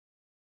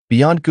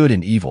Beyond Good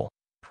and Evil,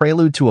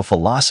 Prelude to a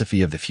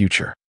Philosophy of the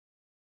Future.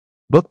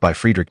 Book by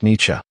Friedrich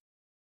Nietzsche.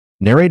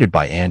 Narrated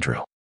by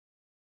Andrew.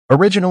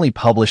 Originally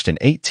published in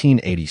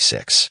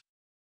 1886.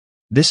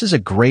 This is a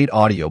great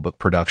audiobook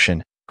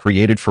production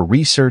created for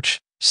research,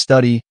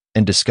 study,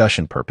 and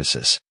discussion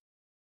purposes.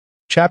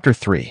 Chapter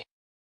 3.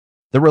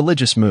 The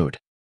Religious Mood.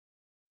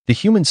 The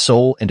human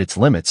soul and its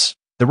limits,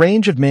 the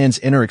range of man's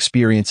inner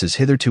experiences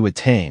hitherto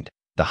attained,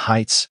 the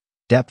heights,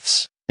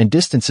 depths, and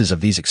distances of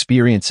these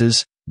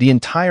experiences, the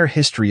entire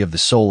history of the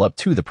soul up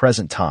to the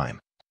present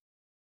time,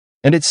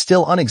 and its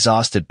still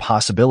unexhausted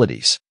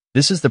possibilities.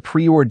 This is the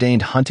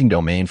preordained hunting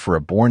domain for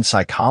a born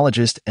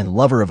psychologist and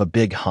lover of a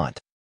big hunt.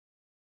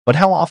 But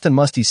how often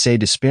must he say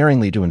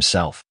despairingly to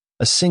himself,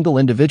 a single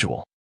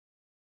individual?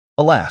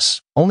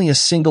 Alas, only a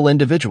single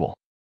individual.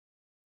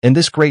 In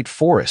this great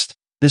forest,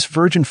 this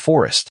virgin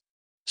forest,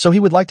 so he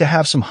would like to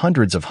have some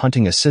hundreds of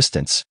hunting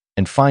assistants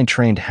and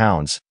fine-trained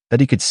hounds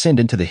that he could send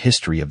into the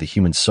history of the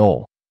human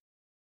soul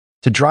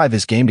to drive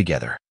his game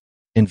together.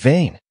 In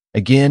vain,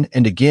 again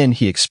and again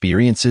he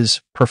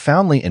experiences,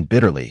 profoundly and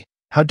bitterly,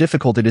 how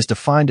difficult it is to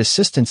find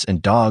assistants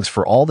and dogs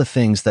for all the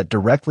things that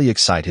directly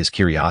excite his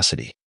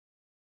curiosity.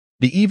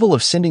 The evil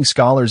of sending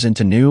scholars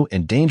into new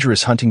and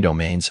dangerous hunting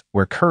domains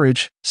where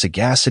courage,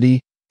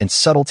 sagacity, and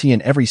subtlety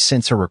in every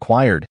sense are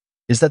required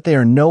is that they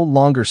are no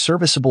longer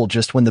serviceable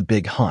just when the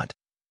big hunt.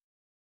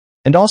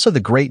 And also the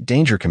great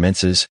danger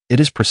commences,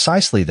 it is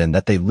precisely then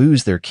that they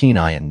lose their keen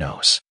eye and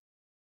nose.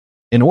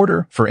 In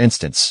order, for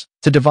instance,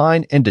 to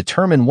divine and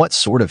determine what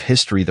sort of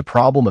history the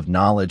problem of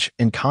knowledge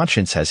and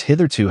conscience has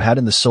hitherto had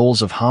in the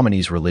souls of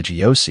homines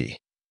religiosi,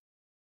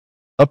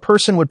 a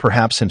person would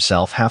perhaps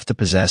himself have to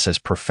possess as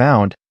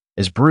profound,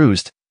 as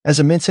bruised,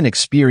 as immense an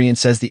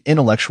experience as the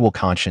intellectual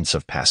conscience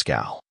of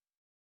Pascal.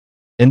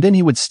 And then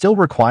he would still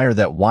require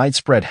that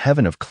widespread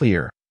heaven of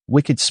clear,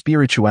 wicked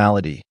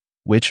spirituality,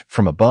 which,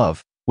 from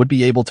above, would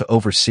be able to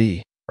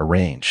oversee,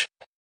 arrange,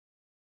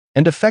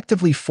 and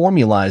effectively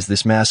formalize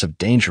this mass of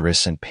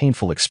dangerous and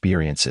painful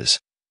experiences.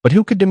 But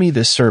who could do me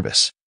this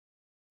service?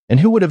 And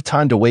who would have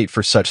time to wait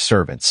for such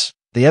servants?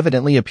 They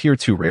evidently appear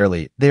too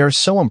rarely. They are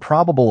so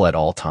improbable at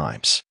all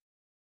times.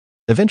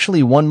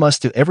 Eventually one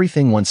must do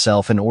everything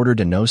oneself in order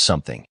to know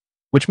something,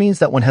 which means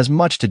that one has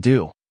much to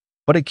do.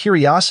 But a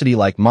curiosity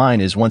like mine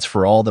is once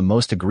for all the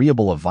most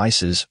agreeable of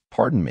vices,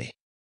 pardon me.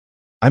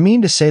 I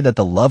mean to say that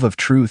the love of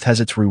truth has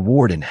its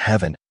reward in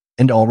heaven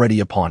and already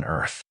upon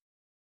earth.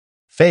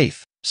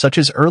 Faith, such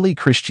as early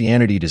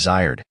Christianity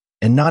desired,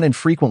 and not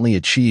infrequently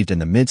achieved in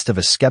the midst of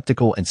a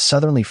skeptical and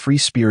southernly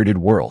free-spirited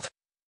world,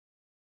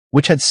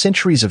 which had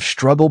centuries of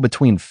struggle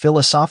between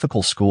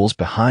philosophical schools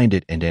behind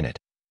it and in it,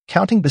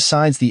 counting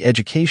besides the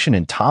education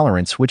and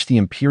tolerance which the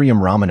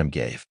Imperium Romanum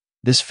gave.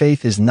 This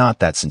faith is not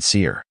that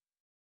sincere,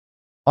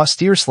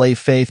 austere slave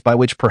faith by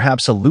which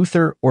perhaps a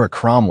Luther or a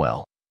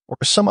Cromwell or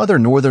some other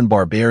northern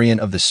barbarian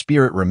of the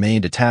spirit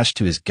remained attached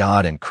to his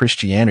God and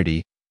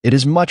Christianity. It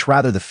is much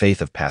rather the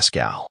faith of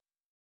Pascal,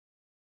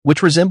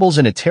 which resembles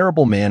in a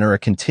terrible manner a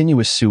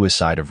continuous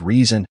suicide of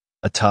reason,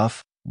 a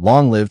tough,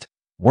 long-lived,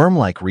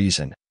 worm-like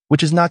reason,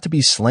 which is not to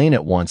be slain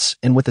at once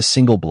and with a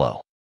single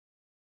blow.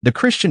 The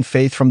Christian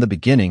faith from the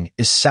beginning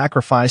is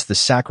sacrifice, the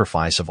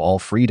sacrifice of all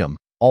freedom,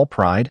 all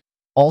pride,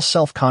 all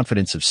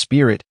self-confidence of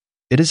spirit.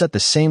 It is at the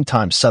same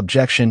time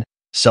subjection,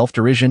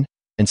 self-derision,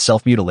 and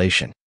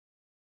self-mutilation.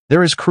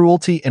 There is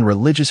cruelty and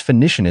religious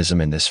Phoenicianism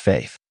in this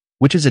faith,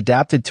 which is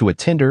adapted to a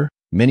tender,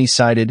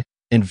 many-sided,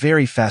 and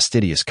very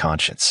fastidious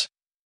conscience.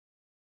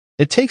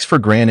 It takes for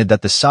granted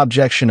that the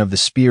subjection of the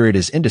spirit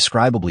is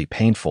indescribably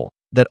painful,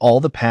 that all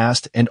the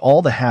past and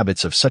all the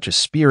habits of such a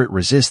spirit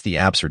resist the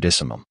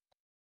absurdissimum,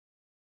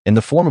 in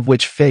the form of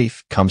which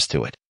faith comes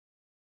to it.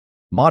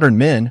 Modern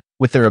men,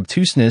 with their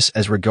obtuseness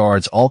as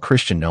regards all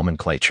Christian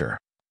nomenclature,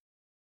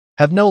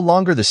 have no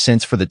longer the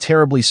sense for the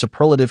terribly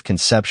superlative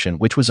conception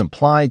which was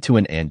implied to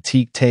an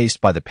antique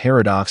taste by the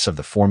paradox of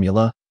the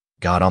formula,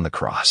 God on the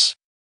cross.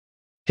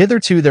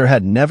 Hitherto there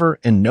had never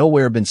and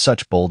nowhere been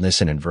such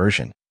boldness and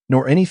inversion,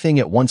 nor anything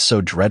at once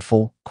so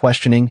dreadful,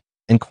 questioning,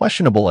 and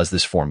questionable as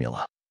this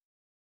formula.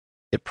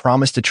 It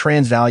promised a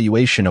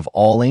transvaluation of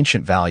all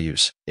ancient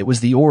values. It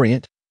was the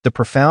Orient, the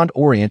profound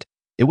Orient.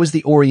 It was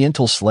the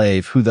Oriental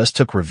slave who thus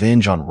took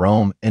revenge on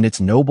Rome and its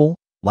noble,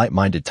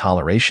 light-minded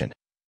toleration,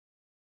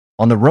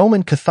 on the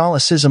Roman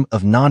Catholicism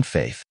of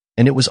non-faith,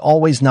 and it was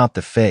always not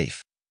the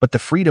faith, but the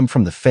freedom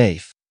from the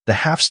faith, the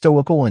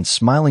half-stoical and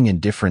smiling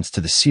indifference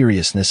to the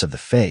seriousness of the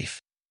faith,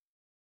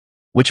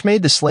 which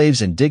made the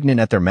slaves indignant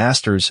at their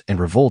masters and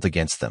revolt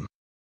against them.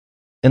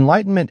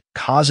 Enlightenment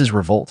causes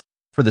revolt,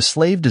 for the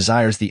slave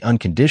desires the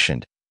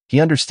unconditioned.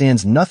 He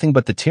understands nothing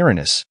but the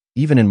tyrannous,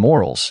 even in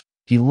morals.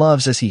 He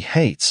loves as he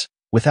hates,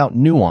 without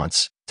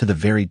nuance, to the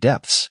very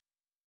depths,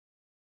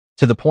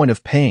 to the point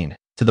of pain,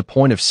 to the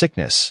point of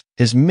sickness.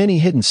 His many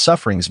hidden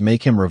sufferings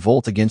make him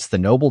revolt against the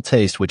noble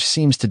taste which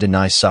seems to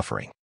deny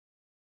suffering.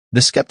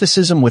 The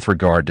skepticism with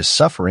regard to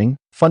suffering,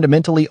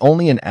 fundamentally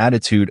only an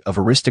attitude of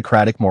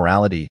aristocratic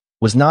morality,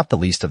 was not the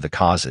least of the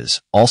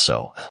causes,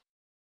 also,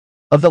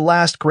 of the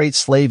last great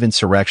slave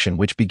insurrection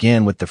which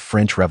began with the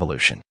French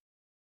Revolution.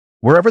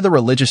 Wherever the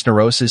religious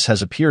neurosis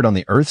has appeared on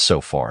the earth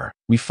so far,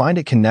 we find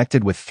it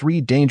connected with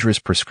three dangerous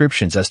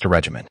prescriptions as to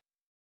regimen: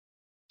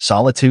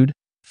 solitude,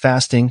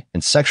 fasting,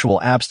 and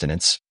sexual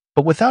abstinence,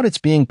 but without its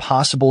being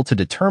possible to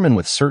determine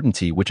with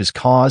certainty which is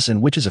cause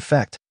and which is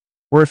effect,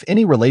 or if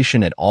any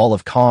relation at all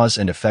of cause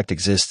and effect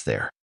exists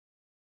there.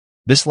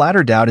 This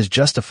latter doubt is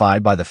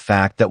justified by the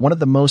fact that one of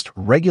the most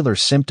regular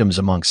symptoms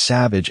among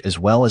savage as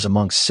well as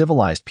among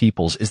civilized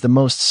peoples is the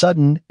most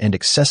sudden and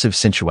excessive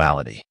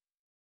sensuality,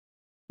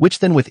 which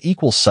then with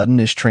equal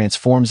suddenness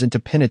transforms into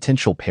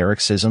penitential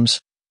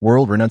paroxysms,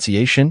 world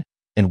renunciation,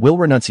 and will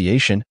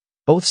renunciation,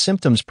 both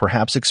symptoms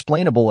perhaps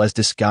explainable as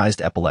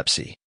disguised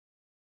epilepsy.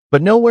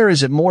 But nowhere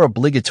is it more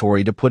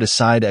obligatory to put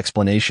aside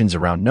explanations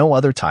around no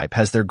other type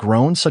has there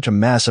grown such a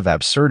mass of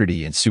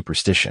absurdity and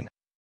superstition.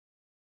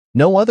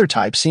 No other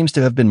type seems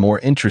to have been more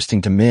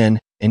interesting to men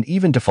and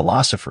even to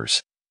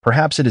philosophers.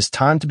 Perhaps it is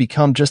time to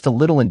become just a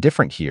little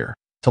indifferent here,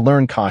 to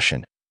learn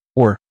caution,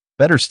 or,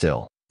 better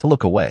still, to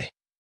look away.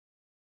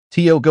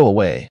 Go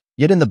away,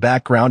 yet in the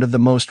background of the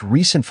most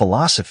recent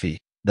philosophy,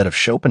 that of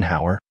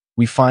Schopenhauer,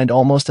 we find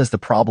almost as the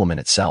problem in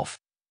itself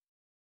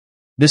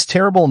this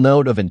terrible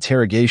note of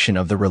interrogation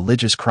of the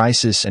religious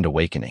crisis and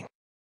awakening.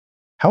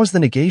 How is the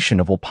negation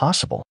of will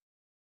possible?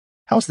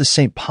 How is the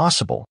saint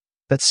possible?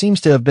 That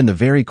seems to have been the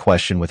very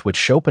question with which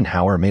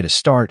Schopenhauer made a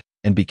start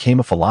and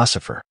became a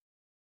philosopher.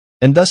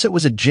 And thus it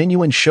was a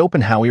genuine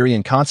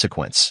Schopenhauerian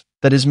consequence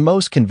that his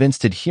most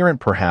convinced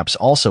adherent perhaps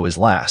also his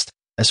last,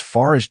 as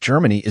far as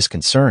Germany is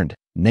concerned,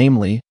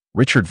 namely,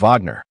 Richard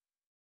Wagner,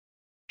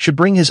 should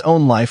bring his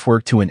own life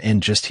work to an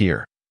end just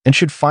here, and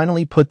should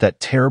finally put that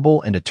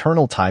terrible and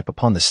eternal type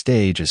upon the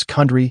stage as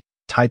Kundry,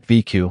 type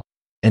VQ,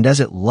 and as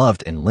it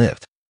loved and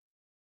lived.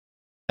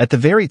 At the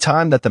very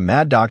time that the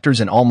mad doctors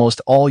in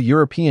almost all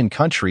European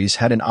countries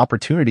had an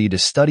opportunity to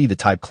study the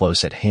type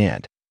close at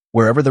hand,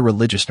 wherever the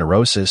religious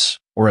neurosis,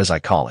 or as I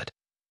call it,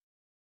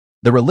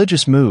 the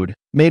religious mood,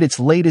 made its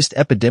latest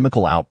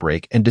epidemical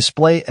outbreak and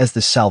display as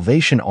the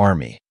Salvation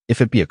Army,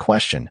 if it be a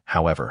question,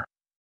 however,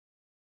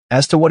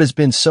 as to what has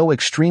been so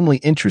extremely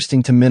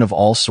interesting to men of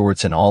all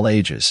sorts and all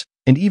ages,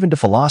 and even to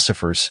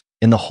philosophers,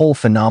 in the whole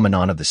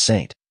phenomenon of the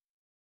saint.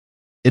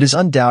 It is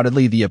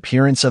undoubtedly the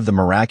appearance of the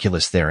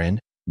miraculous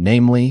therein,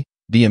 namely,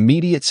 the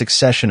immediate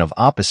succession of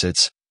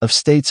opposites, of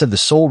states of the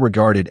soul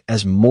regarded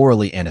as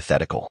morally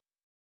antithetical.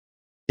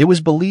 It was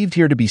believed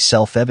here to be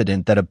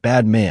self-evident that a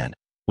bad man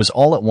was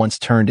all at once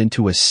turned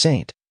into a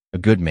saint, a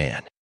good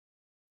man.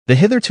 The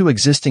hitherto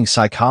existing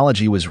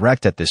psychology was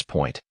wrecked at this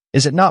point.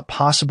 Is it not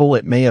possible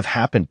it may have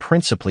happened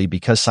principally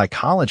because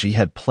psychology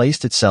had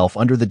placed itself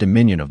under the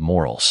dominion of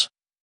morals?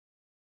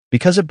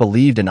 Because it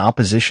believed in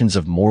oppositions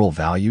of moral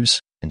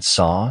values, and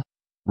saw,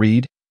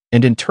 read,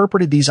 and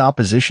interpreted these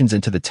oppositions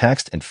into the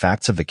text and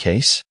facts of the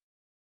case?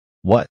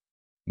 What?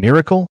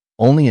 Miracle?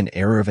 Only an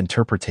error of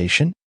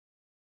interpretation?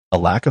 A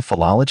lack of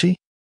philology?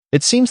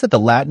 It seems that the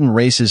Latin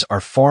races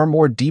are far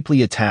more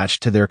deeply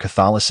attached to their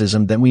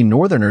Catholicism than we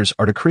Northerners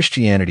are to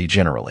Christianity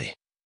generally.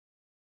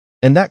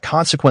 And that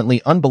consequently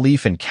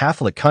unbelief in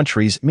Catholic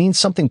countries means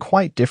something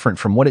quite different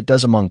from what it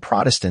does among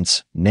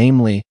Protestants,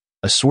 namely,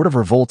 a sort of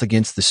revolt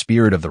against the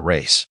spirit of the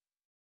race.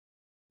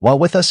 While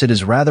with us it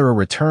is rather a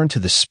return to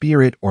the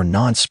spirit or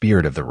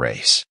non-spirit of the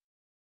race.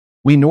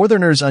 We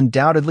Northerners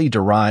undoubtedly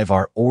derive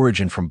our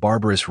origin from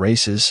barbarous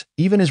races,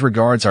 even as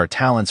regards our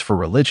talents for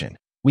religion.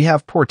 We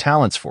have poor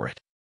talents for it.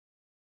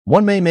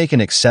 One may make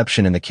an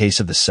exception in the case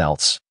of the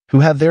Celts,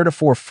 who have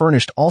theretofore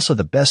furnished also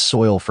the best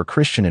soil for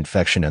Christian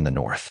infection in the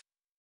North.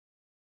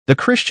 The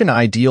Christian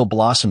ideal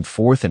blossomed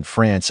forth in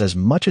France as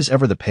much as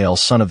ever the pale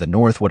sun of the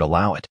North would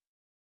allow it.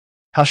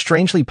 How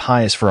strangely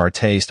pious for our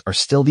taste are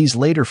still these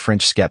later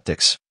French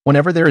skeptics,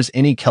 whenever there is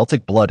any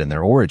Celtic blood in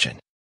their origin.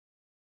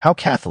 How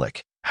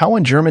Catholic, how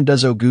un-German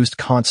does Auguste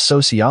Comte's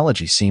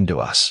sociology seem to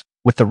us,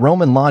 with the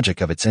Roman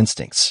logic of its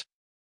instincts.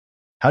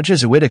 How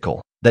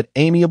Jesuitical, that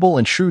amiable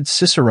and shrewd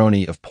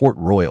Cicerone of Port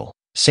Royal,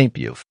 St.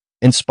 Beuve,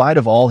 in spite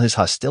of all his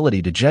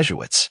hostility to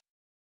Jesuits.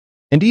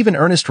 And even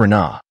Ernest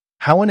Renan,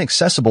 how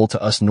inaccessible to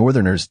us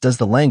Northerners does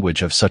the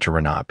language of such a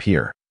Renan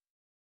appear,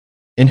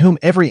 in whom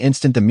every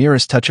instant the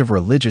merest touch of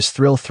religious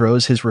thrill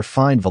throws his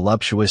refined,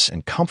 voluptuous,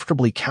 and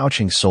comfortably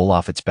couching soul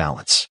off its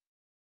balance.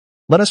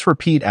 Let us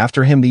repeat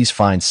after him these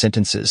fine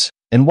sentences,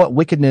 and what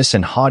wickedness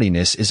and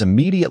haughtiness is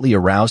immediately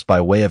aroused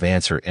by way of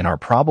answer in our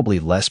probably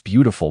less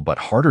beautiful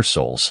but harder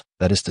souls,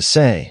 that is to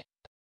say,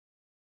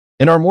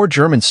 in our more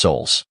German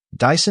souls.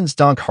 Dyson's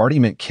Donk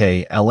Hardiment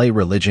K. La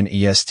Religion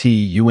Est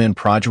un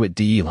Projuit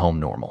de Home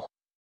Normal.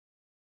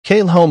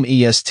 Quel home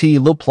est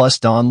le plus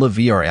dans la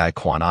vie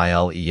quan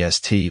il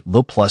est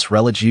le plus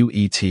religieux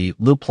et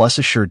le plus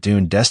assured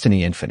d'une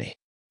destinée infinie.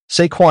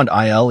 C'est quand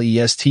il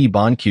est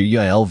bon qu'il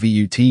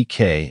vut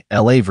que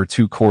la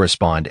vertu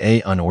corresponde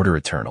à un ordre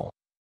éternel.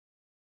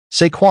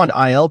 C'est quand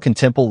il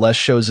contemple les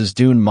choses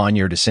d'une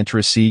manière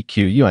désinteressée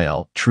qu'il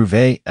trouve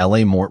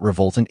la mort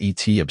révoltante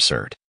et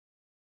absurde.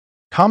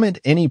 Comment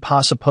any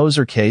pas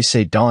supposer que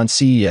c'est dans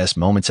ces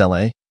moments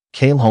là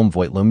qu'elle home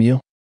voit le mieux?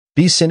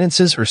 These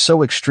sentences are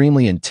so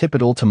extremely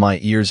antipodal to my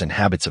ears and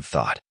habits of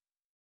thought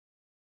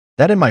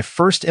that in my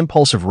first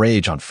impulse of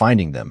rage on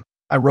finding them,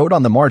 I wrote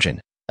on the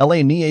margin,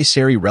 "La nie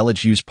seri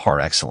religieux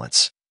par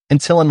excellence,"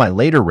 until in my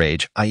later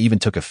rage I even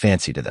took a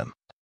fancy to them.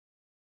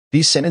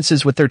 These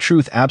sentences with their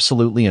truth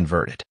absolutely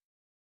inverted.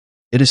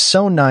 It is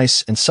so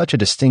nice and such a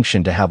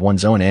distinction to have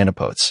one's own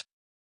antipodes.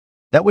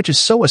 That which is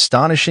so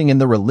astonishing in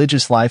the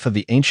religious life of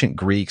the ancient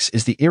Greeks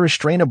is the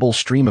irrestrainable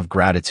stream of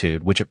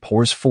gratitude which it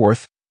pours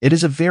forth. It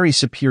is a very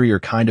superior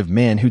kind of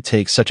man who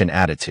takes such an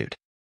attitude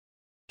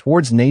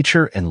towards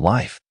nature and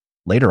life.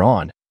 Later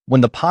on,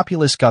 when the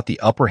populace got the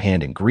upper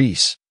hand in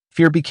Greece,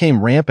 fear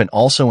became rampant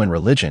also in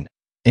religion,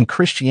 and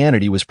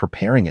Christianity was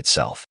preparing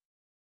itself.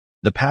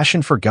 The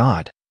passion for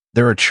God,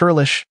 there are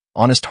churlish,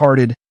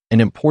 honest-hearted,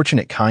 and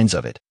importunate kinds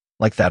of it,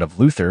 like that of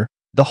Luther.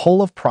 The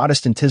whole of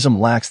Protestantism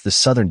lacks the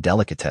southern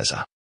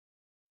delicatezza.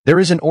 There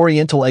is an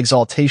oriental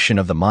exaltation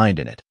of the mind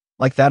in it,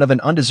 like that of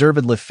an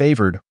undeservedly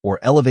favored or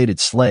elevated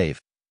slave,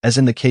 as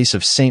in the case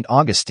of St.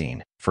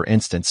 Augustine, for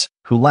instance,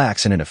 who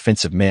lacks in an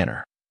offensive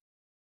manner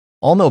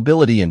all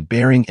nobility in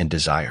bearing and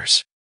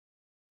desires.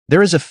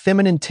 There is a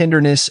feminine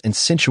tenderness and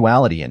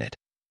sensuality in it,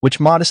 which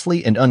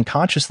modestly and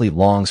unconsciously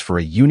longs for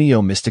a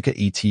unio mystica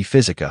et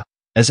physica,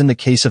 as in the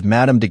case of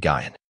Madame de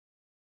Guyon.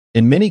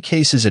 In many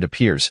cases it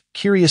appears,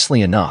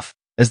 curiously enough,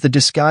 as the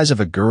disguise of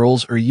a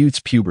girl's or youth's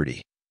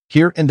puberty,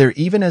 here and there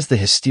even as the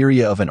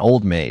hysteria of an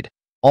old maid,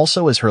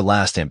 also as her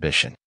last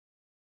ambition.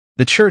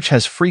 The Church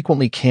has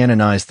frequently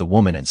canonized the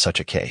woman in such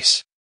a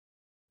case.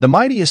 The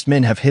mightiest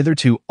men have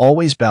hitherto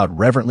always bowed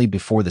reverently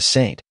before the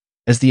saint,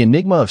 as the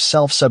enigma of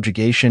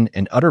self-subjugation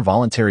and utter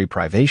voluntary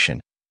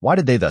privation. Why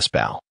did they thus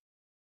bow?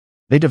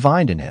 They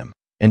divined in him,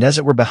 and as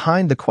it were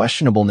behind the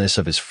questionableness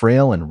of his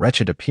frail and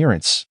wretched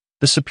appearance,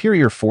 the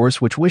superior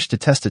force which wished to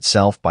test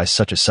itself by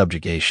such a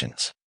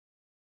subjugations.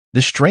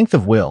 The strength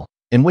of will,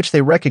 in which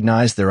they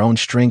recognized their own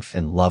strength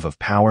and love of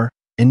power,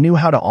 and knew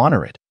how to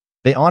honor it.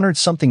 They honored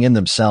something in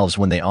themselves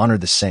when they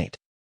honored the saint.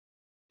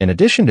 In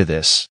addition to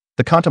this,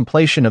 the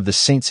contemplation of the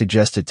saint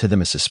suggested to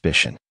them a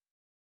suspicion.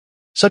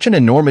 Such an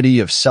enormity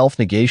of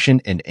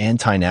self-negation and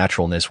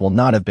anti-naturalness will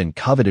not have been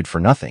coveted for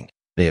nothing,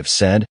 they have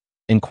said,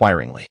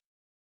 inquiringly.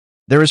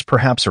 There is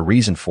perhaps a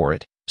reason for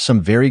it,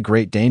 some very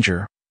great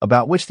danger,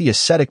 about which the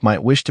ascetic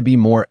might wish to be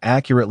more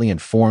accurately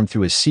informed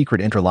through his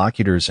secret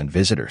interlocutors and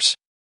visitors.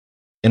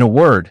 In a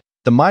word,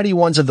 the mighty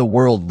ones of the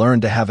world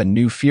learned to have a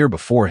new fear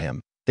before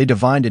him. They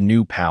divined a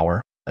new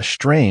power, a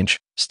strange,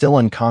 still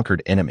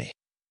unconquered enemy.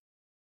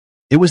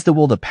 It was the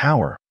will to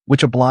power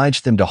which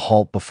obliged them to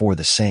halt before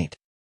the saint.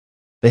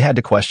 They had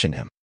to question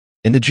him.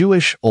 In the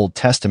Jewish Old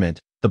Testament,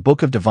 the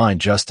book of divine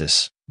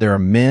justice, there are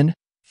men,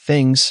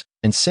 things,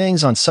 and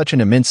sayings on such an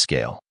immense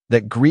scale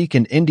that Greek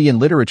and Indian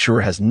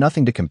literature has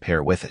nothing to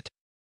compare with it.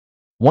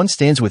 One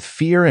stands with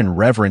fear and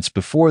reverence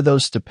before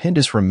those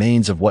stupendous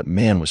remains of what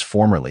man was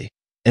formerly,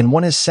 and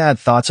one has sad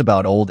thoughts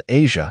about old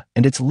Asia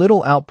and its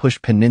little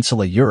outpushed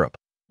peninsula Europe,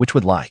 which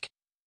would like,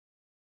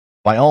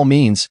 by all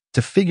means,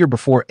 to figure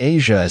before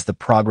Asia as the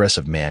progress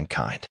of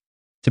mankind.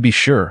 To be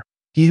sure,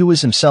 he who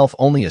is himself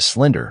only a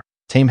slender,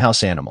 tame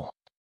house animal,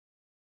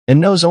 and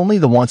knows only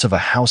the wants of a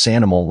house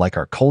animal like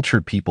our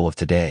cultured people of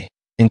today,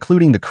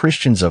 including the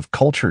Christians of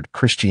cultured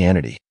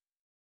Christianity,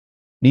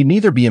 need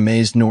neither be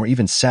amazed nor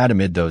even sad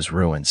amid those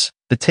ruins.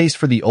 The taste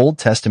for the Old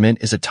Testament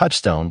is a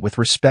touchstone with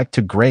respect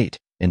to great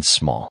and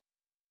small.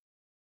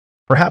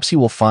 Perhaps he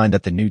will find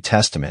that the New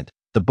Testament,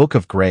 the book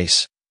of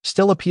grace,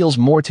 still appeals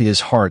more to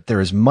his heart.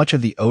 There is much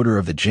of the odor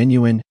of the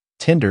genuine,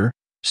 tender,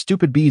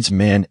 stupid beads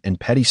man and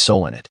petty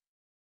soul in it.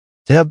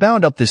 To have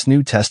bound up this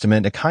New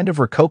Testament, a kind of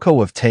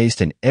rococo of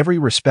taste in every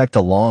respect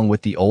along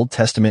with the Old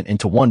Testament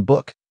into one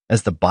book,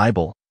 as the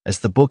Bible, as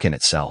the book in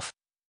itself,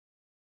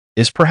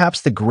 is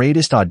perhaps the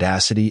greatest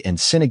audacity and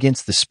sin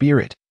against the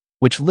spirit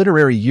which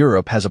literary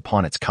Europe has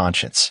upon its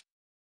conscience.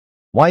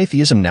 Why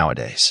atheism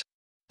nowadays?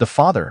 The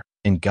Father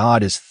in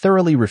God is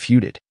thoroughly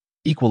refuted,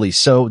 equally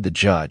so the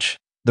judge,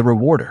 the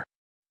rewarder.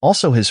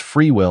 Also his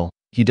free will,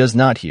 he does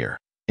not hear,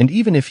 and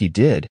even if he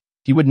did,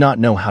 he would not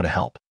know how to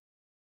help.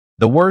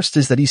 The worst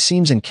is that he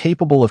seems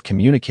incapable of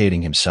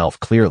communicating himself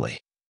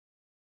clearly.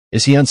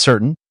 Is he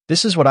uncertain?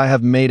 This is what I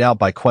have made out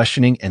by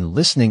questioning and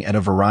listening at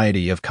a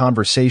variety of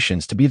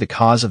conversations to be the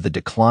cause of the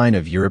decline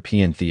of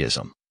European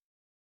theism.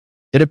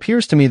 It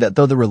appears to me that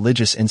though the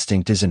religious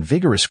instinct is in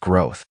vigorous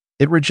growth,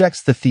 it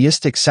rejects the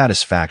theistic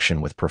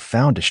satisfaction with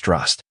profound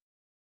distrust.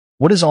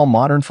 What does all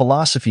modern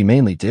philosophy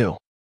mainly do?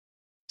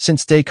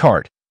 Since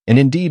Descartes, and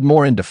indeed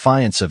more in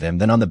defiance of him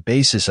than on the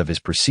basis of his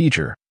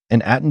procedure,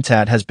 an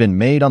attentat has been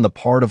made on the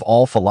part of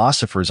all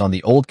philosophers on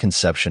the old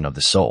conception of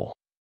the soul.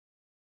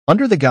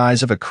 Under the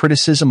guise of a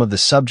criticism of the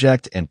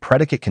subject and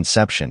predicate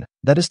conception,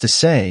 that is to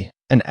say,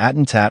 an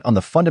attentat on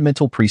the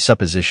fundamental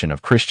presupposition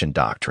of Christian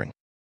doctrine.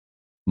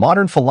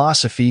 Modern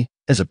philosophy,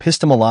 as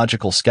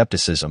epistemological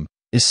skepticism,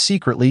 is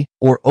secretly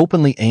or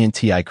openly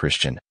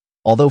anti-Christian,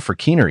 although for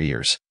keener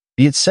ears,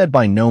 be it said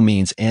by no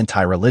means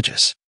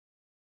anti-religious.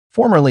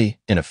 Formerly,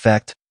 in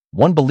effect,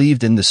 one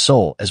believed in the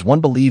soul as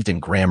one believed in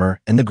grammar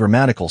and the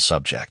grammatical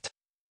subject.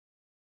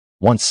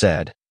 One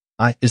said,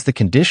 I is the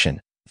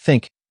condition,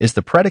 think is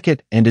the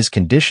predicate and is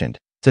conditioned,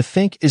 To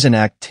think is an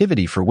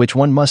activity for which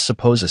one must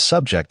suppose a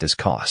subject as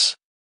cause.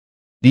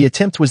 The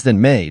attempt was then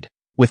made,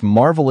 with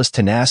marvelous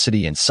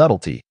tenacity and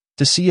subtlety,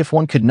 to see if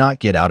one could not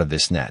get out of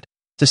this net,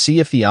 to see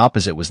if the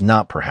opposite was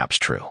not perhaps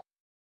true.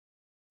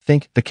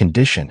 Think the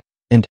condition,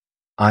 and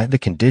I the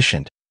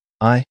conditioned,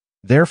 I,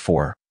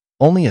 therefore,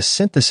 only a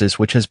synthesis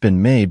which has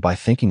been made by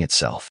thinking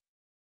itself.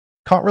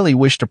 Kant really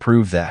wished to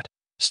prove that,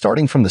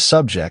 starting from the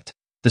subject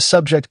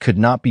could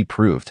not be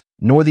proved,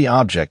 nor the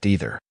object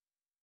either.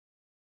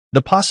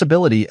 The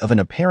possibility of an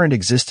apparent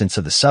existence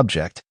of the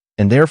subject,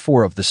 and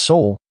therefore of the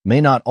soul, may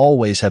not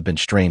always have been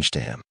strange to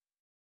him.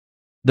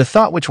 The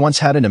thought which once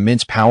had an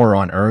immense power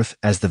on earth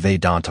as the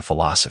Vedanta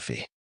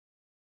philosophy.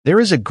 There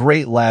is a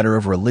great ladder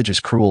of religious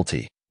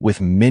cruelty, with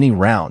many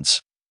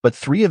rounds, but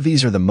 3 of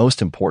these are the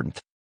most important.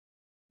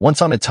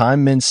 Once on a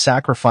time, men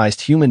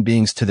sacrificed human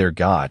beings to their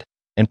God,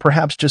 and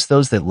perhaps just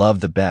those they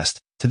loved the best.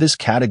 To this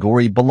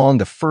category belong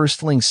the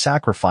firstling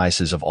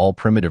sacrifices of all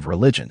primitive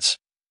religions,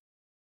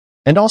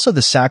 and also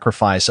the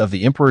sacrifice of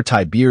the Emperor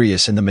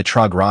Tiberius in the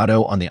Mitra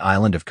Grotto on the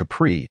island of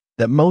Capri,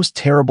 that most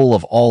terrible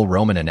of all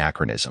Roman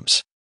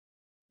anachronisms.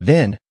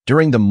 Then,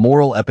 during the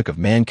moral epoch of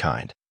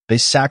mankind, they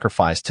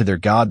sacrificed to their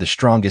God the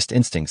strongest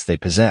instincts they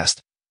possessed,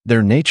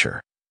 their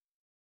nature.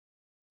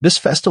 This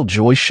festal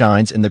joy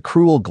shines in the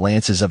cruel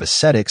glances of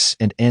ascetics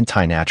and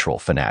anti-natural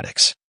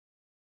fanatics.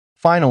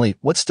 Finally,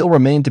 what still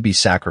remained to be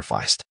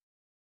sacrificed?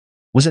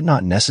 Was it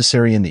not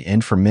necessary in the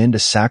end for men to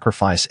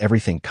sacrifice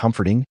everything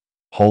comforting,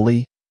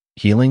 holy,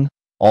 healing,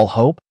 all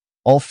hope,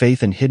 all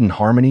faith in hidden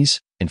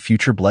harmonies, in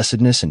future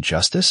blessedness and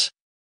justice?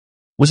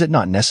 Was it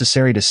not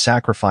necessary to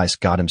sacrifice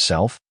God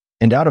himself,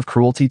 and out of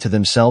cruelty to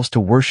themselves to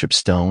worship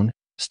stone,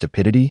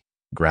 stupidity,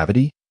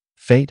 gravity,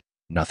 fate,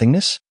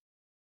 nothingness?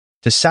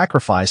 To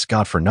sacrifice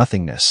God for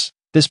nothingness,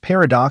 this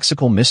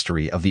paradoxical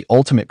mystery of the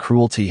ultimate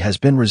cruelty has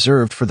been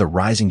reserved for the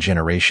rising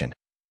generation.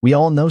 We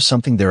all know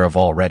something thereof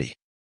already.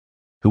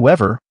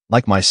 Whoever,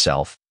 like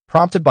myself,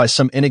 prompted by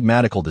some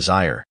enigmatical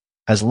desire,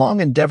 has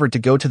long endeavored to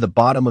go to the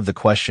bottom of the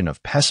question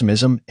of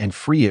pessimism and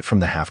free it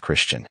from the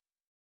half-Christian,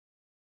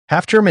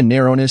 half-German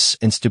narrowness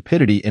and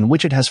stupidity in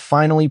which it has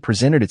finally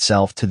presented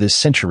itself to this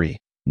century,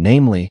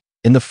 namely,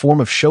 in the form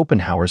of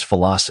Schopenhauer's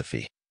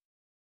philosophy.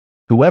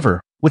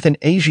 Whoever, with an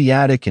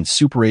Asiatic and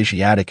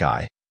super-Asiatic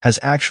eye, has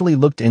actually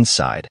looked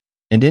inside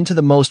and into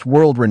the most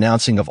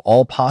world-renouncing of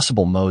all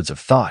possible modes of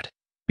thought,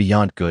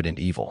 beyond good and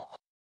evil,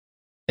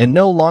 and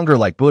no longer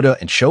like Buddha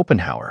and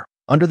Schopenhauer,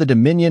 under the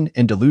dominion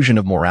and delusion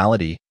of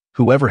morality,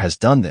 whoever has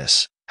done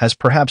this, has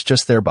perhaps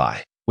just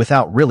thereby,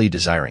 without really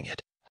desiring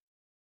it,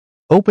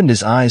 opened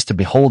his eyes to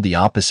behold the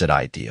opposite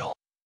ideal.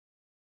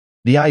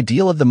 The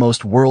ideal of the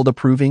most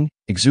world-approving,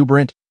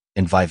 exuberant,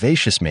 and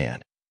vivacious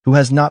man, who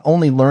has not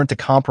only learned to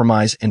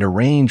compromise and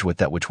arrange with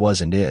that which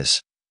was and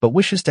is, but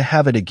wishes to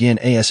have it again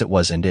as it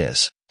was and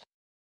is.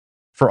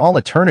 For all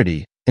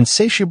eternity,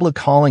 insatiably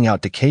calling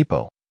out to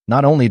capo,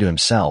 not only to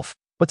himself,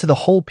 but to the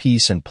whole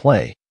piece and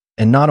play,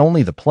 and not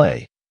only the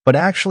play, but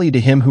actually to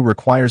him who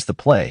requires the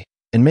play,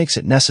 and makes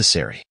it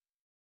necessary.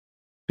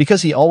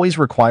 Because he always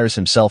requires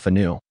himself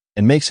anew,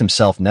 and makes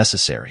himself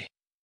necessary.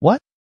 What?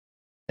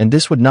 And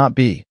this would not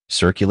be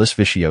circulus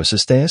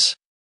viciosus deus?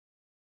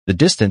 The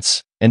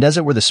distance, and as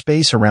it were the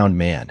space around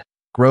man,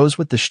 grows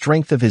with the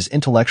strength of his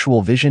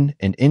intellectual vision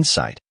and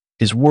insight.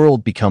 His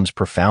world becomes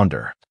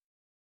profounder.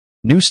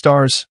 New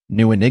stars,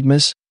 new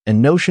enigmas,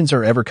 and notions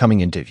are ever coming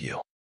into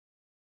view.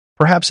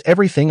 Perhaps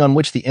everything on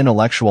which the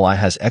intellectual eye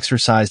has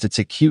exercised its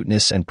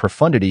acuteness and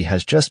profundity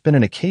has just been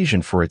an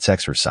occasion for its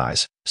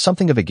exercise,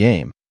 something of a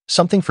game,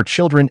 something for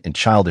children and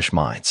childish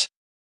minds.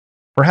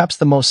 Perhaps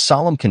the most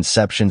solemn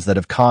conceptions that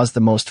have caused the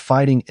most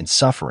fighting and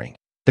suffering,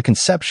 the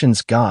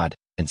conceptions God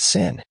and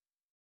sin,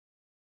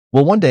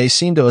 will one day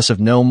seem to us of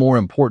no more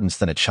importance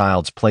than a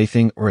child's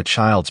plaything or a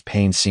child's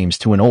pain seems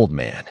to an old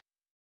man.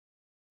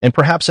 And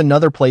perhaps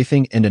another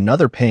plaything and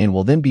another pain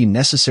will then be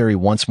necessary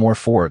once more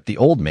for the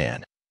old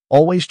man,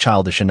 always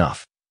childish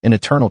enough, an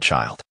eternal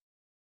child.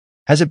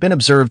 Has it been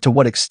observed to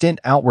what extent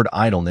outward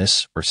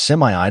idleness or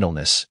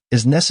semi-idleness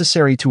is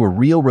necessary to a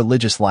real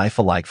religious life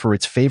alike for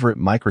its favorite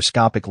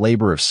microscopic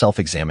labor of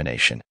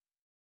self-examination,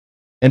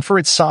 and for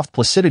its soft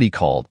placidity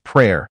called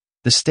prayer,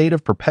 the state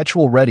of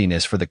perpetual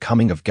readiness for the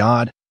coming of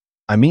God?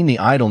 I mean the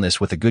idleness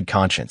with a good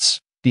conscience,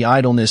 the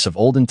idleness of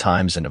olden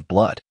times and of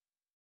blood,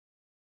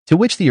 to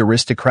which the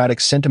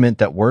aristocratic sentiment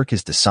that work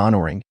is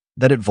dishonoring,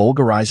 that it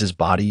vulgarizes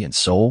body and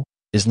soul,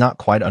 is not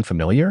quite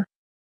unfamiliar,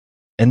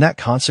 and that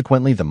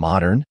consequently the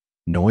modern,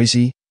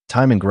 noisy,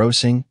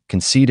 time-engrossing,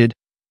 conceited,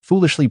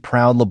 foolishly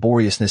proud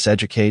laboriousness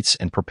educates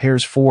and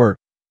prepares for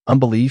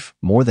unbelief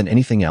more than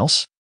anything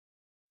else?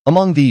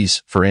 Among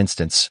these, for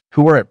instance,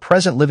 who are at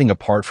present living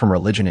apart from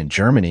religion in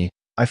Germany,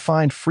 I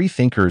find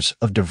freethinkers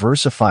of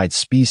diversified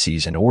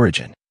species and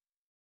origin.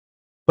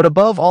 But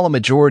above all, a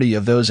majority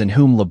of those in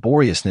whom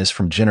laboriousness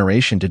from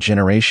generation to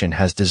generation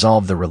has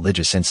dissolved the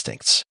religious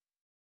instincts,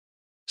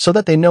 so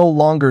that they no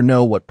longer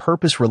know what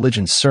purpose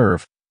religions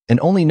serve, and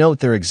only note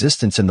their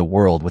existence in the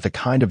world with a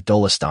kind of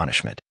dull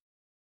astonishment.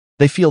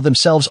 They feel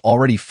themselves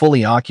already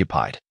fully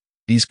occupied,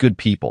 these good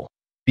people,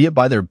 be it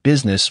by their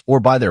business or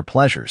by their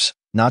pleasures,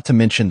 not to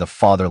mention the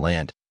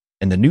fatherland,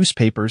 and the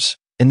newspapers,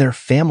 and their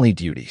family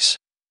duties.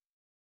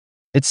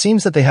 It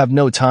seems that they have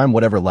no time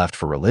whatever left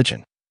for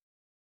religion.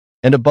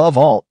 And above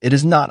all, it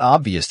is not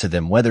obvious to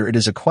them whether it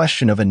is a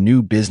question of a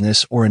new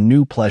business or a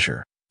new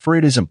pleasure, for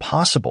it is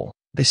impossible,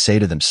 they say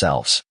to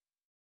themselves,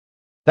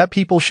 that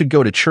people should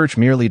go to church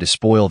merely to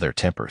spoil their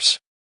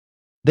tempers.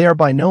 They are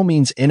by no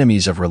means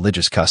enemies of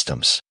religious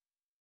customs.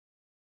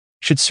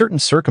 Should certain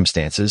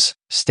circumstances,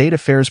 state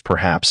affairs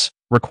perhaps,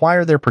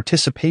 require their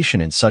participation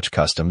in such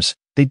customs,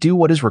 they do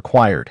what is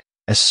required,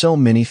 as so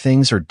many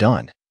things are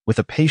done, with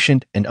a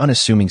patient and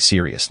unassuming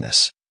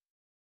seriousness.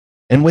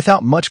 And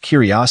without much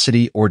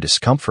curiosity or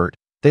discomfort,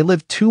 they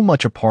live too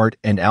much apart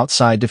and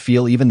outside to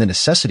feel even the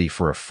necessity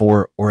for a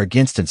for or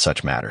against in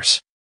such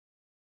matters.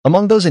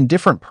 Among those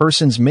indifferent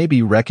persons may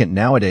be reckoned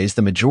nowadays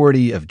the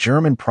majority of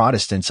German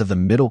Protestants of the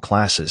middle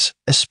classes,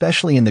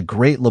 especially in the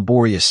great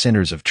laborious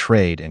centers of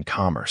trade and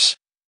commerce.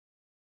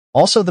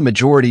 Also the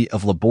majority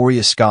of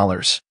laborious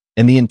scholars,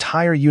 and the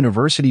entire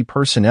university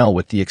personnel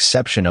with the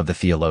exception of the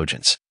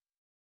theologians,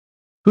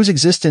 whose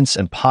existence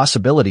and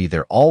possibility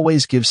there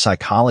always gives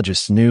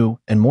psychologists new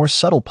and more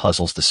subtle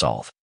puzzles to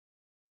solve.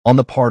 On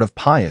the part of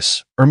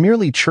pious, or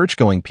merely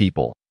church-going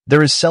people,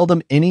 there is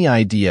seldom any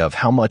idea of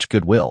how much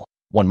goodwill,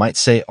 one might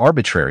say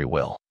arbitrary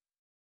will,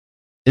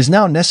 is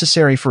now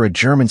necessary for a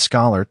German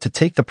scholar to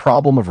take the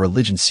problem of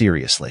religion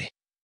seriously.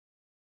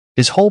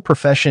 His whole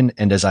profession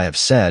and, as I have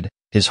said,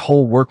 his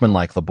whole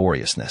workmanlike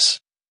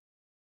laboriousness,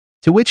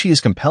 to which he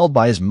is compelled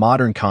by his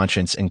modern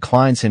conscience,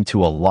 inclines him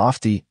to a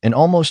lofty and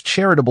almost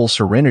charitable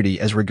serenity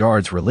as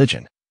regards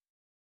religion,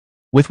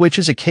 with which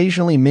is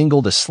occasionally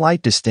mingled a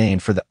slight disdain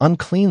for the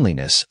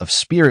uncleanliness of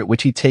spirit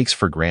which he takes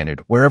for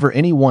granted wherever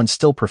anyone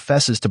still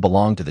professes to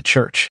belong to the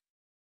church.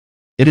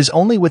 It is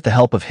only with the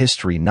help of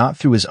history, not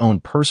through his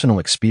own personal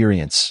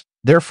experience,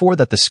 therefore,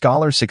 that the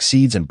scholar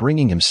succeeds in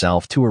bringing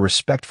himself to a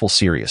respectful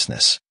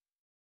seriousness,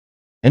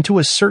 and to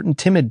a certain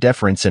timid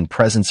deference in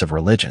presence of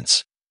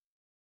religions.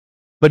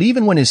 But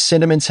even when his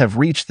sentiments have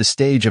reached the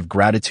stage of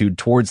gratitude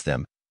towards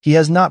them, he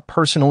has not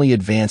personally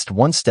advanced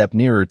one step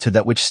nearer to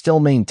that which still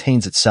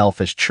maintains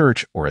itself as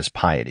church or as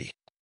piety.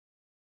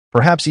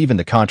 Perhaps even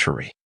the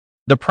contrary.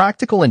 The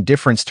practical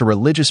indifference to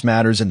religious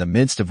matters in the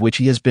midst of which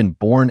he has been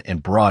born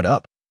and brought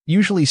up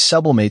usually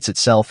sublimates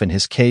itself in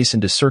his case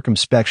into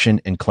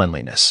circumspection and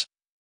cleanliness,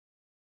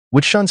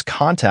 which shuns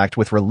contact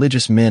with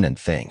religious men and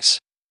things.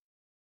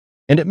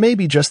 And it may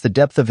be just the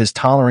depth of his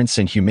tolerance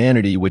and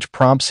humanity which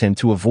prompts him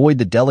to avoid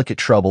the delicate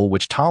trouble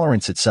which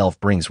tolerance itself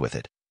brings with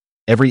it.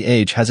 Every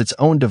age has its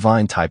own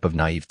divine type of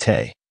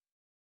naivete,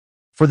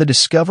 for the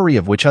discovery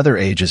of which other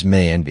ages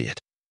may envy it.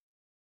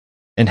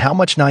 And how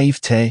much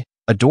naivete,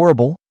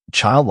 adorable,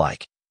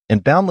 childlike,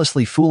 and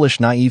boundlessly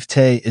foolish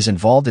naivete is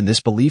involved in this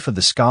belief of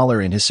the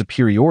scholar in his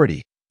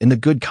superiority, in the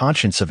good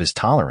conscience of his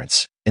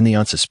tolerance, in the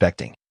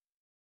unsuspecting,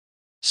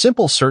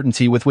 simple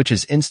certainty with which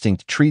his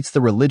instinct treats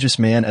the religious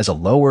man as a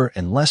lower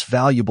and less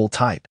valuable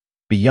type,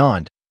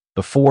 beyond,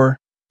 before,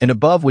 and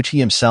above which he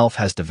himself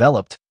has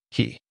developed,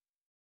 the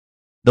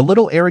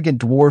little arrogant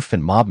dwarf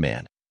and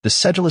mobman, the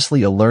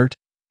sedulously alert,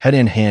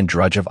 head-in-hand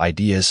drudge of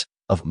ideas,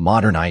 of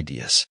modern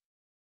ideas.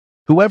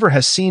 Whoever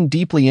has seen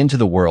deeply into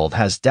the world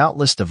has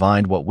doubtless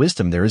divined what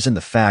wisdom there is in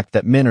the fact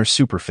that men are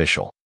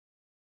superficial.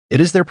 It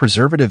is their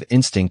preservative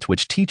instinct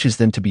which teaches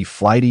them to be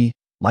flighty,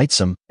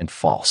 lightsome, and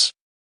false.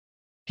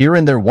 Here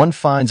and there one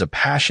finds a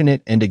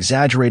passionate and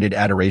exaggerated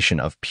adoration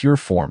of pure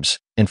forms,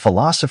 in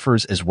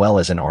philosophers as well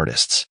as in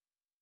artists.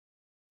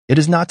 It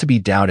is not to be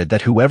doubted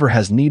that whoever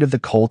has need of the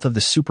cult of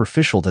the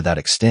superficial to that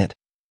extent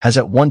has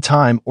at one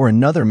time or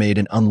another made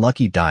an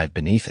unlucky dive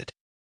beneath it.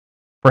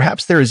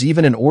 Perhaps there is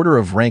even an order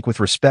of rank with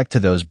respect to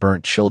those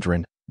burnt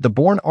children, the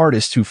born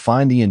artists who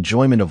find the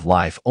enjoyment of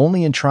life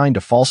only in trying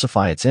to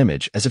falsify its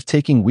image as if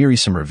taking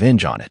wearisome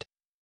revenge on it.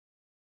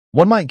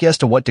 One might guess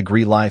to what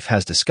degree life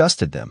has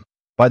disgusted them,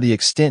 by the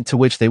extent to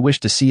which they wish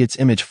to see its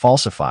image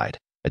falsified,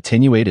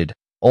 attenuated,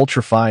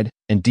 ultrified,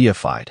 and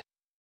deified.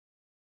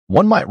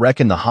 One might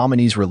reckon the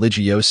homines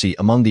religiosi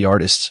among the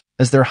artists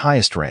as their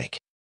highest rank.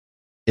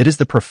 It is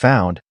the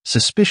profound,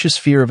 suspicious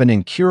fear of an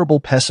incurable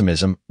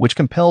pessimism which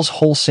compels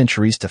whole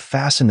centuries to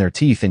fasten their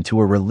teeth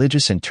into a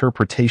religious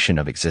interpretation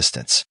of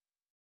existence.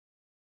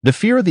 The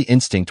fear of the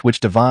instinct which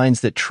divines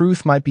that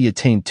truth might be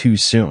attained too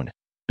soon,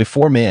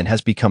 before man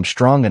has become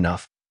strong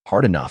enough,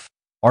 hard enough,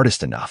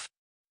 artist enough.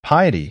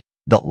 Piety,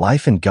 the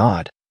life in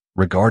God,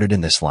 regarded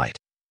in this light,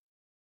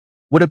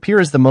 would appear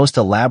as the most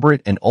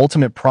elaborate and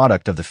ultimate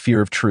product of the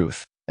fear of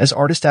truth, as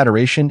artist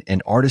adoration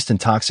and artist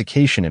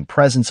intoxication in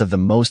presence of the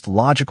most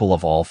logical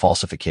of all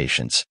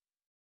falsifications,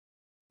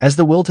 as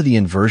the will to the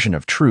inversion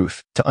of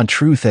truth, to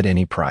untruth at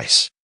any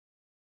price.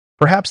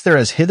 Perhaps there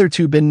has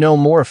hitherto been no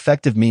more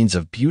effective means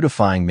of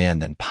beautifying man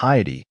than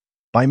piety.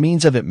 By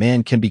means of it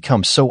man can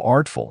become so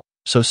artful,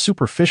 so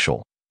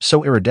superficial,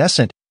 so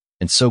iridescent,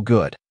 and so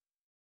good,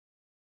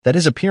 that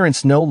his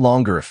appearance no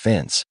longer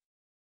offends.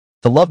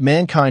 To love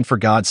mankind for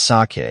God's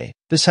sake,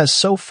 this has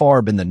so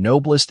far been the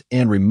noblest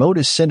and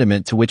remotest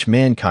sentiment to which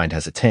mankind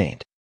has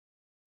attained.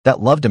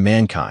 That love to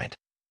mankind,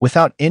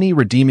 without any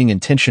redeeming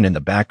intention in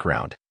the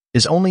background,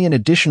 is only an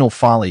additional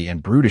folly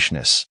and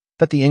brutishness,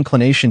 that the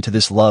inclination to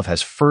this love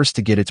has first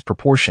to get its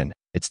proportion,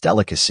 its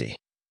delicacy.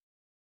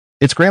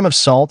 Its gram of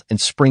salt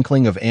and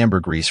sprinkling of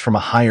ambergris from a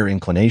higher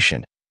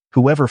inclination,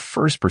 whoever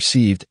first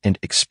perceived and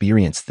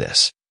experienced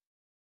this.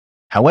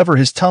 However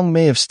his tongue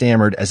may have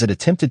stammered as it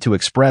attempted to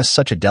express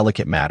such a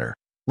delicate matter,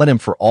 let him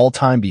for all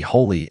time be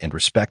holy and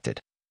respected.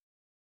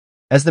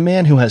 As the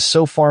man who has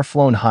so far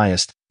flown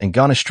highest and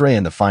gone astray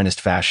in the finest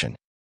fashion.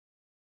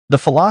 The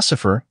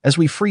philosopher, as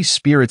we free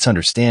spirits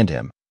understand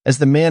him, as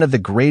the man of the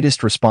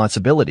greatest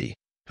responsibility,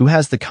 who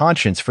has the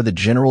conscience for the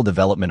general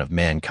development of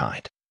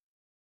mankind,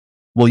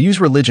 will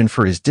use religion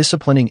for his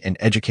disciplining and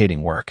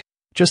educating work,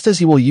 just as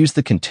he will use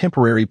the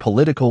contemporary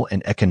political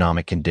and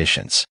economic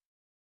conditions.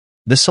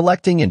 The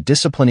selecting and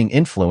disciplining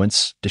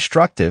influence,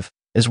 destructive,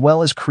 as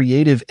well as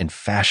creative and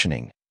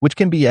fashioning, which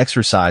can be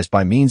exercised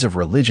by means of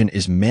religion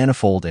is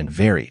manifold and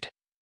varied,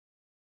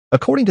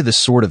 according to the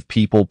sort of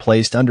people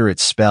placed under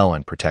its spell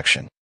and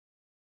protection.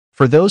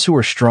 For those who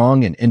are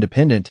strong and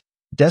independent,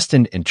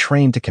 destined and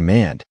trained to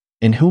command,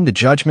 in whom the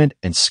judgment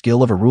and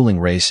skill of a ruling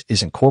race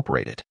is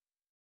incorporated,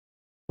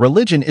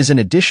 religion is an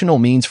additional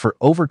means for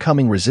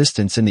overcoming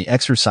resistance in the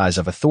exercise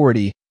of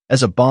authority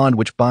as a bond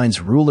which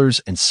binds rulers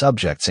and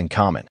subjects in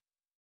common,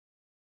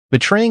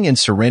 betraying and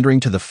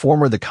surrendering to the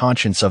former the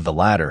conscience of the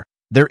latter,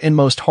 their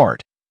inmost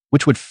heart,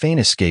 which would fain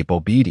escape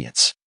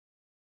obedience.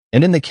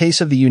 And in the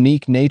case of the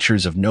unique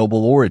natures of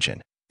noble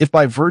origin, if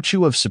by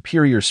virtue of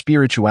superior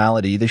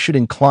spirituality they should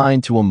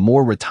incline to a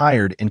more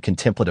retired and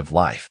contemplative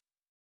life,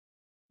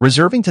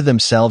 reserving to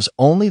themselves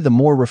only the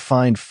more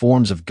refined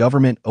forms of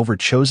government over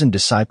chosen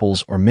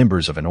disciples or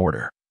members of an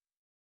order,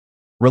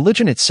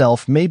 religion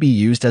itself may be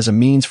used as a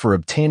means for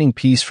obtaining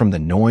peace from the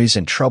noise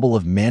and trouble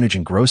of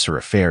managing grosser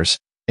affairs,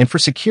 and for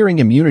securing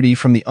immunity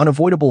from the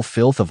unavoidable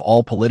filth of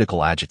all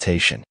political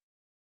agitation.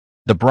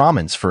 The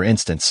Brahmins, for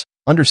instance,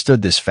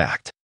 understood this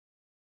fact.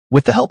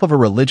 With the help of a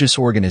religious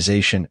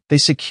organization, they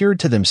secured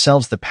to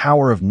themselves the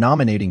power of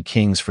nominating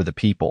kings for the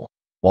people,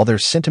 while their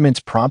sentiments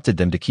prompted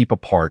them to keep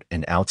apart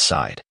and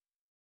outside,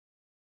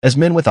 as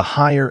men with a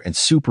higher and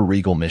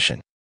superregal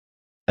mission.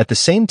 At the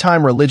same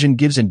time, religion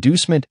gives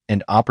inducement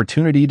and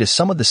opportunity to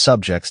some of the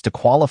subjects to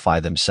qualify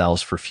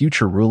themselves for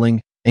future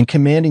ruling and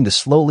commanding the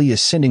slowly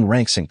ascending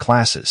ranks and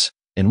classes,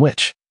 in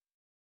which,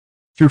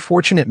 through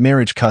fortunate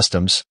marriage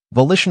customs,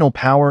 volitional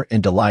power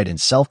and delight in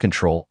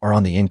self-control are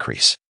on the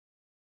increase.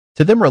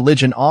 To them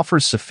religion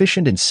offers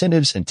sufficient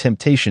incentives and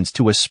temptations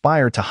to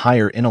aspire to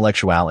higher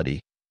intellectuality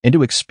and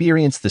to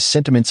experience the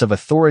sentiments of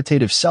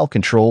authoritative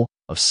self-control,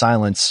 of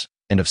silence,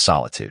 and of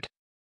solitude.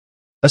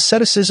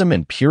 Asceticism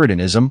and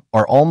Puritanism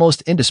are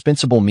almost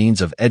indispensable means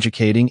of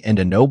educating and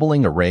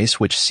ennobling a race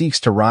which seeks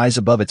to rise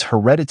above its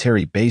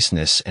hereditary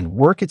baseness and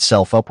work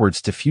itself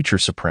upwards to future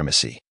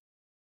supremacy.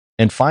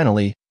 And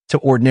finally, to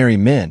ordinary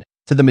men,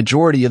 to the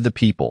majority of the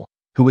people,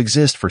 who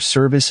exist for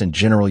service and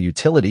general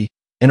utility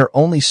and are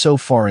only so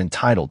far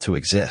entitled to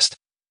exist.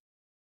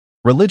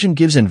 Religion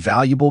gives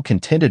invaluable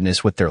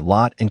contentedness with their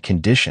lot and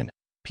condition,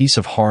 peace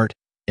of heart,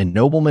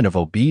 ennoblement of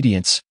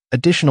obedience,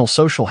 additional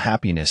social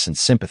happiness and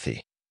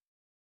sympathy,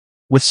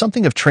 with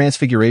something of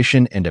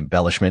transfiguration and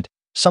embellishment,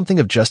 something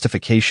of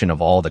justification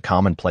of all the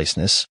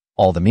commonplaceness,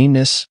 all the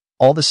meanness,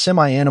 all the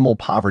semi-animal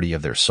poverty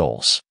of their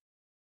souls.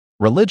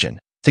 Religion,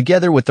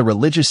 together with the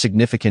religious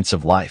significance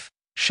of life,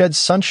 sheds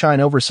sunshine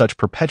over such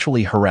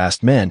perpetually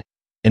harassed men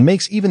and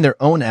makes even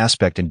their own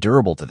aspect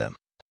endurable to them.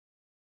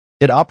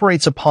 It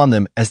operates upon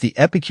them as the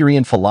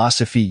Epicurean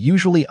philosophy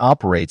usually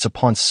operates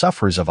upon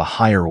sufferers of a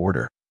higher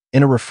order,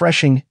 in a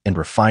refreshing and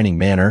refining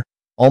manner,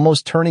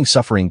 almost turning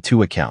suffering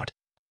to account,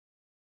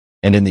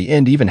 and in the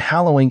end even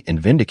hallowing and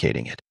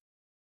vindicating it.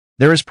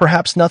 There is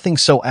perhaps nothing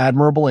so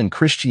admirable in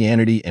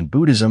Christianity and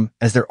Buddhism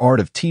as their art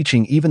of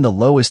teaching even the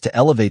lowest to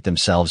elevate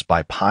themselves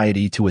by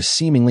piety to a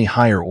seemingly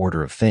higher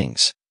order of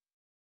things,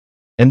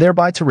 and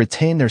thereby to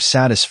retain their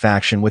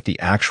satisfaction with the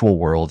actual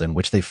world in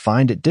which they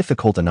find it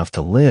difficult enough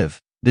to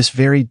live, this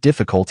very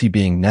difficulty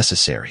being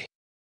necessary,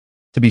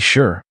 to be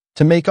sure,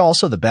 to make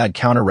also the bad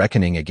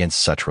counter-reckoning against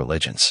such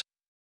religions.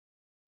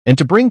 And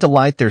to bring to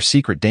light their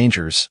secret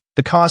dangers,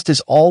 the cost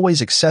is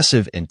always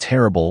excessive and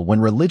terrible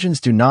when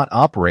religions do not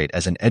operate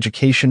as an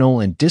educational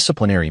and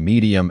disciplinary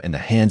medium in the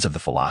hands of the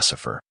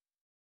philosopher,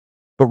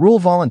 but rule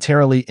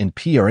voluntarily in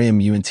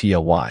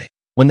prmuntly,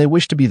 when they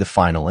wish to be the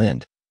final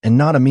end, and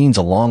not a means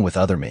along with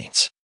other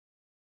means.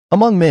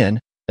 Among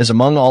men, as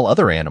among all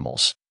other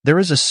animals, there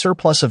is a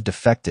surplus of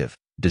defective,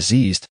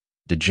 diseased,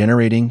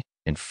 degenerating,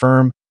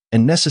 infirm,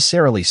 and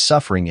necessarily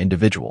suffering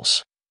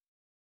individuals.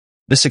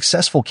 The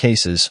successful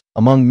cases,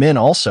 among men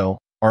also,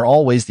 are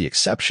always the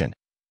exception,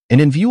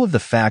 and in view of the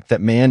fact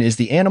that man is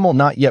the animal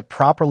not yet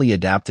properly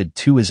adapted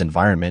to his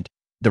environment,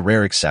 the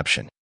rare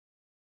exception.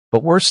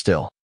 But worse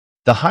still,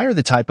 the higher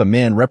the type a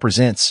man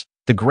represents,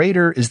 the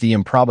greater is the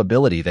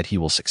improbability that he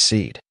will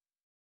succeed.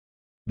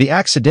 The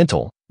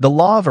accidental, the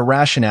law of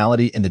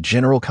irrationality in the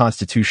general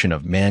constitution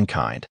of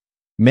mankind,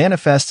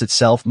 manifests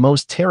itself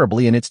most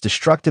terribly in its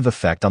destructive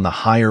effect on the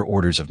higher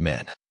orders of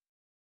men.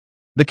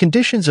 the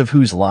conditions of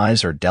whose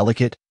lives are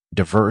delicate,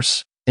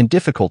 diverse, and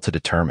difficult to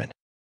determine.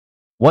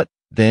 What,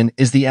 then,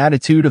 is the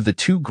attitude of the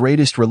two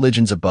greatest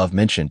religions above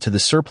mentioned to the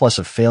surplus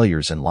of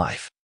failures in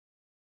life?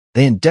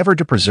 They endeavor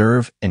to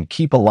preserve and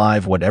keep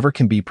alive whatever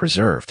can be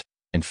preserved.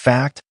 In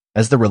fact,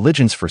 as the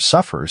religions for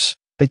sufferers,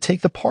 they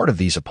take the part of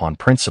these upon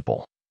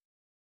principle.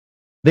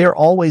 They are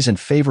always in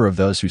favor of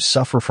those who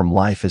suffer from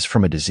life as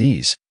from a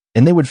disease,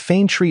 and they would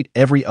fain treat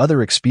every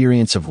other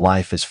experience of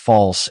life as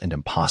false and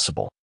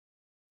impossible.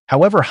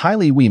 However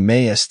highly we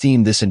may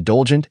esteem this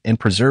indulgent and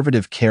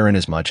preservative care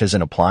inasmuch as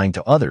in applying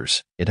to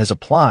others, it has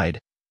applied,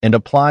 and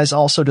applies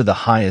also to the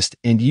highest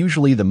and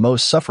usually the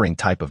most suffering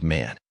type of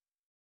man.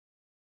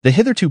 The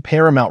hitherto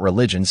paramount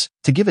religions,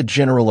 to give a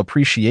general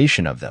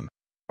appreciation of them,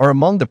 are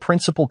among the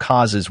principal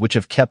causes which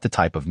have kept the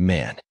type of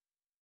man.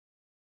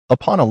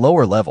 Upon a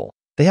lower level,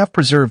 they have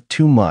preserved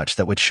too much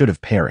that which should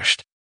have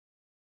perished.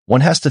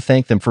 One has to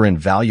thank them for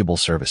invaluable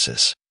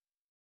services.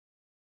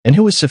 And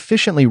who is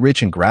sufficiently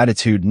rich in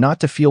gratitude not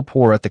to feel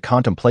poor at the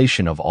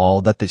contemplation of all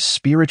that the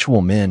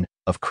spiritual men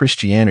of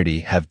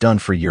Christianity have done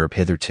for Europe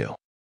hitherto.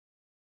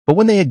 But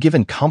when they had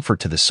given comfort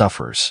to the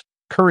sufferers,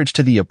 courage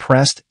to the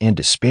oppressed and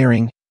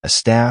despairing, a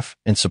staff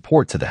and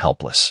support to the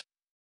helpless,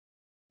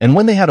 and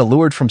when they had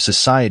allured from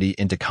society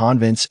into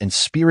convents and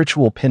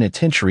spiritual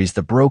penitentiaries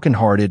the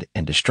broken-hearted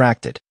and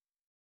distracted,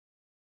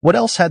 what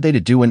else had they to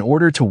do in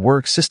order to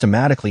work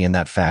systematically in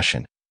that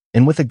fashion,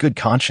 and with a good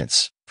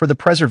conscience, for the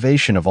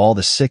preservation of all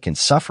the sick and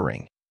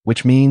suffering,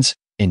 which means,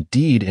 in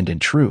deed and in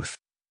truth,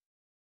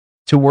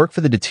 to work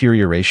for the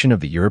deterioration of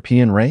the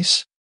European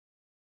race?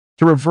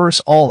 To reverse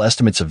all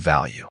estimates of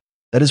value,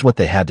 that is what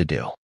they had to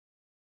do.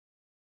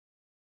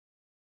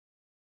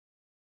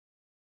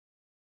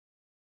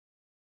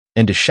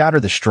 And to shatter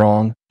the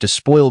strong, to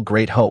spoil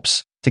great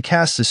hopes, to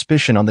cast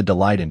suspicion on the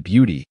delight in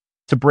beauty,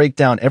 to break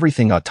down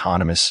everything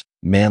autonomous,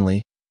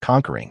 manly,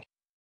 conquering,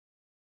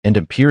 and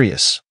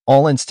imperious,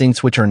 all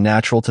instincts which are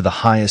natural to the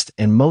highest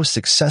and most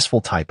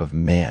successful type of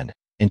man,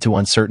 into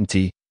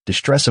uncertainty,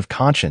 distress of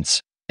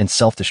conscience, and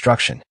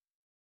self-destruction.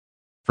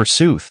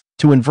 Forsooth,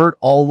 to invert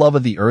all love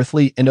of the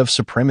earthly and of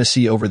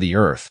supremacy over the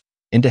earth,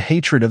 into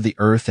hatred of the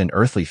earth and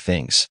earthly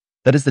things,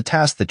 that is the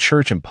task the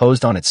Church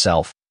imposed on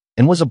itself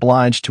and was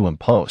obliged to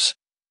impose,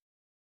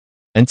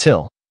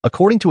 until,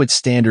 according to its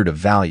standard of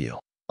value,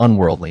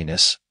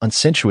 unworldliness,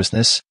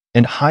 unsensuousness,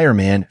 and higher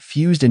man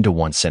fused into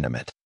one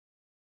sentiment.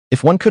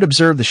 If one could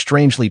observe the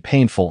strangely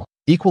painful,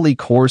 equally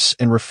coarse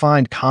and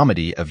refined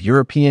comedy of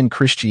European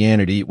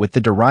Christianity with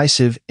the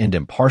derisive and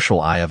impartial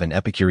eye of an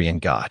Epicurean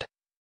god,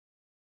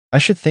 I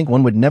should think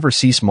one would never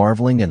cease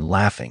marveling and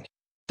laughing.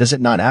 Does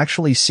it not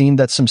actually seem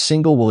that some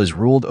single will has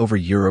ruled over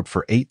Europe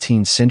for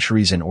 18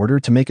 centuries in order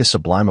to make a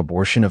sublime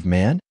abortion of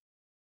man?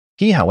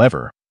 He,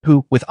 however,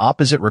 who, with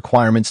opposite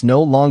requirements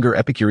no longer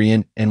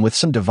Epicurean and with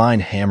some divine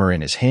hammer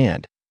in his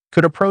hand,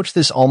 could approach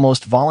this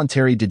almost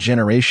voluntary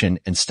degeneration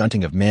and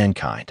stunting of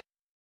mankind.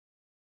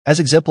 As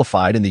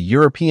exemplified in the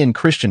European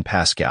Christian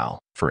Pascal,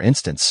 for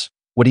instance,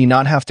 would he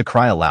not have to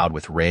cry aloud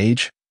with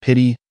rage,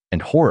 pity,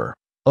 and horror,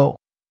 "Oh,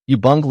 you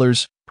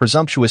bunglers,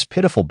 presumptuous,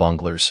 pitiful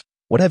bunglers,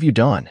 what have you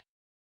done?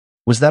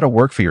 Was that a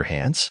work for your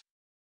hands?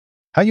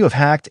 How you have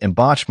hacked and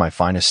botched my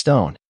finest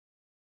stone!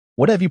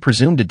 What have you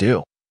presumed to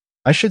do?"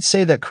 I should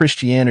say that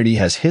Christianity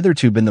has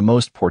hitherto been the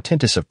most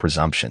portentous of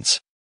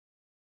presumptions.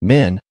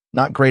 Men,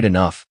 not great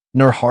enough,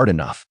 nor hard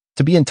enough,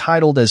 to be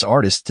entitled as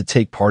artists to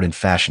take part in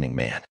fashioning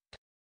man.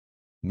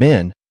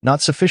 Men,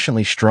 not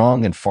sufficiently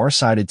strong and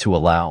far-sighted to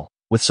allow,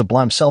 with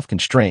sublime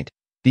self-constraint,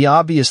 the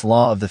obvious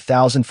law of the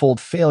thousandfold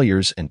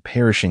failures and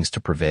perishings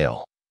to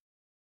prevail.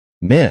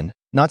 Men,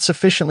 not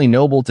sufficiently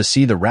noble to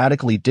see the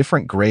radically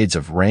different grades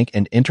of rank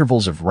and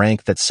intervals of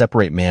rank that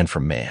separate man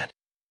from man.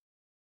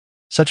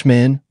 Such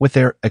men, with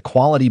their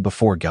equality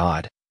before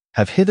God,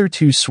 have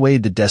hitherto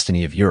swayed the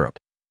destiny of Europe,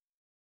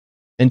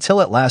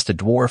 until at last a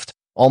dwarfed,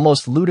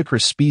 almost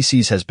ludicrous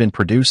species has been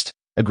produced,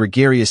 a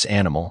gregarious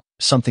animal,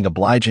 something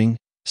obliging,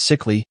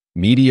 sickly,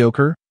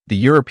 mediocre, the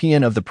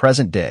European of the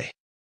present day.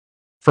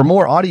 For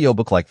more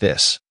audiobook like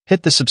this,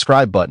 hit the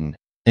subscribe button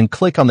and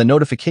click on the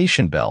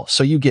notification bell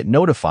so you get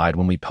notified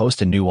when we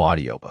post a new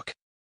audiobook.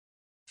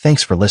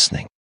 Thanks for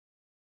listening.